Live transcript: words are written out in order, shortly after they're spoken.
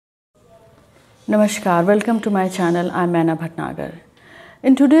Namaskar, welcome to my channel. I'm Maina Bhatnagar.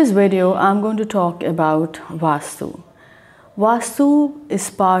 In today's video, I'm going to talk about Vastu. Vastu is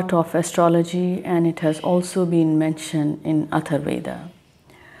part of astrology and it has also been mentioned in Atharveda.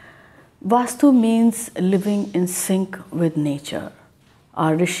 Vastu means living in sync with nature.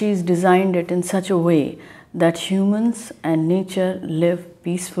 Our rishis designed it in such a way that humans and nature live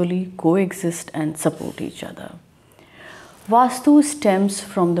peacefully, coexist and support each other. Vastu stems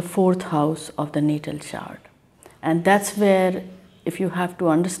from the fourth house of the natal chart, and that's where, if you have to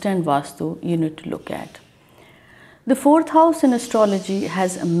understand Vastu, you need to look at. The fourth house in astrology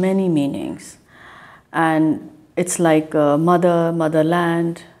has many meanings, and it's like mother,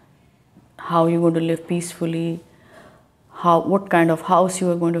 motherland, how you're going to live peacefully, what kind of house you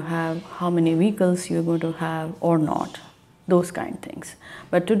are going to have, how many vehicles you are going to have or not, those kind of things.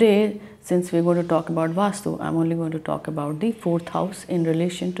 But today, since we're going to talk about Vastu, I'm only going to talk about the fourth house in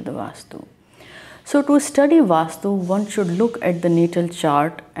relation to the Vastu. So to study Vastu, one should look at the natal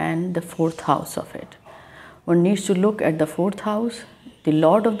chart and the fourth house of it. One needs to look at the fourth house, the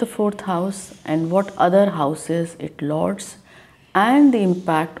lord of the fourth house, and what other houses it lords, and the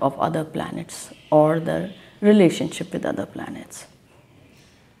impact of other planets or the relationship with other planets.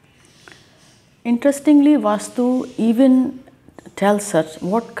 Interestingly, Vastu even tells us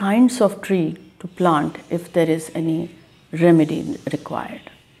what kinds of tree to plant if there is any remedy required.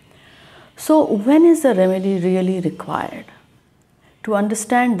 So when is the remedy really required? To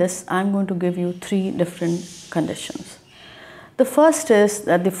understand this, I'm going to give you three different conditions. The first is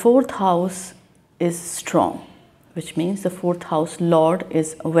that the fourth house is strong, which means the fourth house lord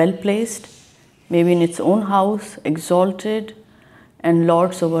is well placed, maybe in its own house, exalted, and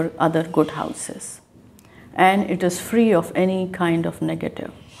lords over other good houses. And it is free of any kind of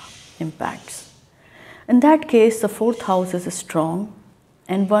negative impacts. In that case, the fourth house is strong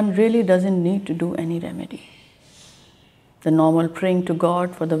and one really doesn't need to do any remedy. The normal praying to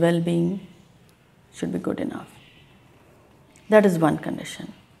God for the well-being should be good enough. That is one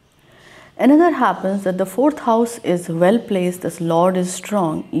condition. Another happens that the fourth house is well placed, this lord is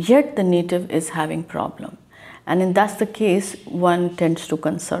strong, yet the native is having problem. And if that's the case, one tends to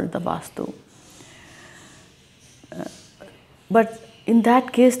consult the Vastu. But in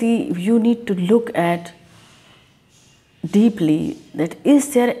that case, you need to look at deeply that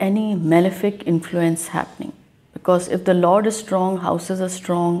is there any malefic influence happening? Because if the lord is strong, houses are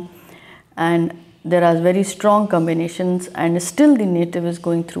strong, and there are very strong combinations, and still the native is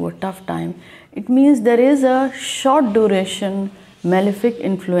going through a tough time, it means there is a short duration malefic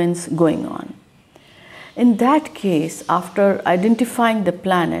influence going on. In that case, after identifying the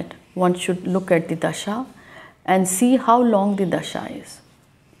planet, one should look at the dasha and see how long the dasha is.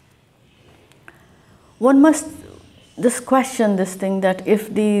 One must just question this thing that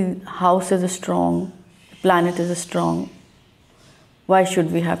if the house is strong, the planet is strong, why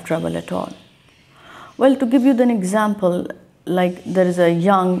should we have trouble at all? Well, to give you an example, like there is a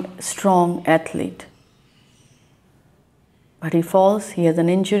young, strong athlete, but he falls, he has an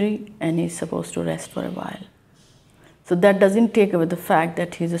injury, and he's supposed to rest for a while. So that doesn't take away the fact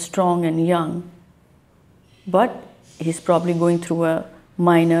that he's strong and young, but he's probably going through a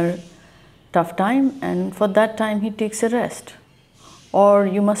minor tough time, and for that time he takes a rest. Or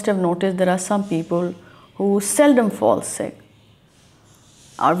you must have noticed there are some people who seldom fall sick,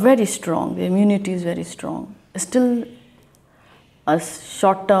 are very strong, the immunity is very strong. Still a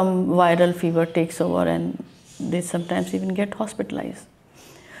short-term viral fever takes over and they sometimes even get hospitalized.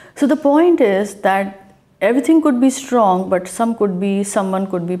 So the point is that everything could be strong, but someone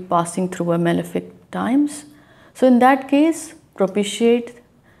could be passing through a malefic times. So in that case, propitiate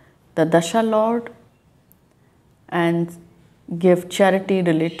the Dasha Lord and give charity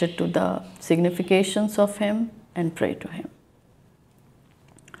related to the significations of him and pray to him.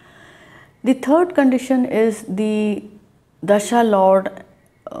 The third condition is the Dasha Lord,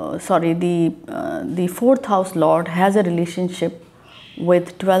 the fourth house Lord has a relationship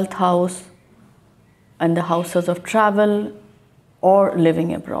with 12th house and the houses of travel or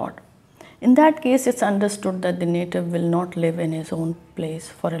living abroad. In that case, it's understood that the native will not live in his own place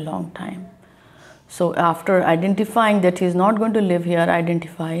for a long time. So after identifying that he is not going to live here,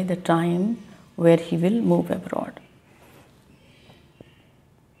 identify the time where he will move abroad.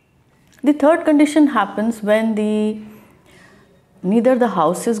 The third condition happens when neither the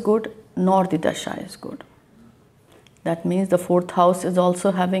house is good nor the dasha is good. That means the fourth house is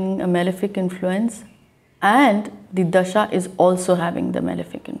also having a malefic influence and the dasha is also having the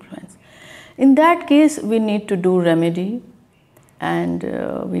malefic influence. In that case, we need to do remedy and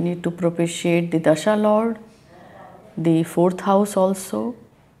we need to propitiate the Dasha Lord, the fourth house also,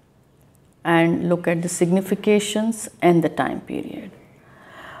 and look at the significations and the time period.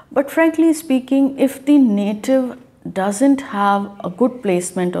 But frankly speaking, if the native doesn't have a good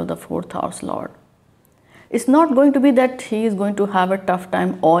placement of the 4th house lord, it's not going to be that he is going to have a tough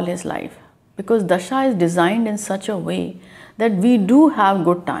time all his life, because dasha is designed in such a way that we do have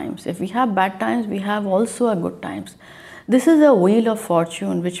good times. If we have bad times, we have also a good times. This is a wheel of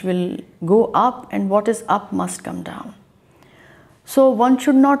fortune which will go up, and what is up must come down. So one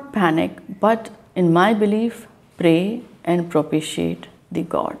should not panic, but in my belief, pray and propitiate the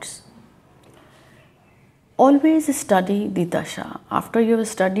gods. Always study the dasha. After you have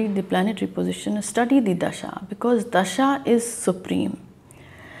studied the planetary position, study the dasha, because dasha is supreme.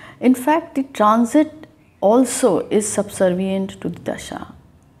 In fact, the transit also is subservient to the dasha.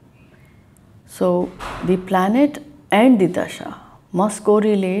 So the planet and the dasha must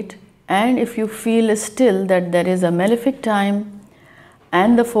correlate, and if you feel still that there is a malefic time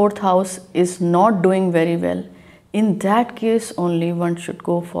and the 4th house is not doing very well, in that case only one should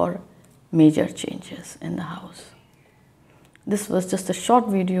go for major changes in the house. This was just a short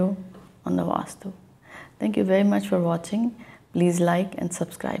video on the Vastu. Thank you very much for watching. Please like and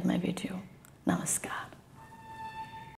subscribe my video. Namaskar.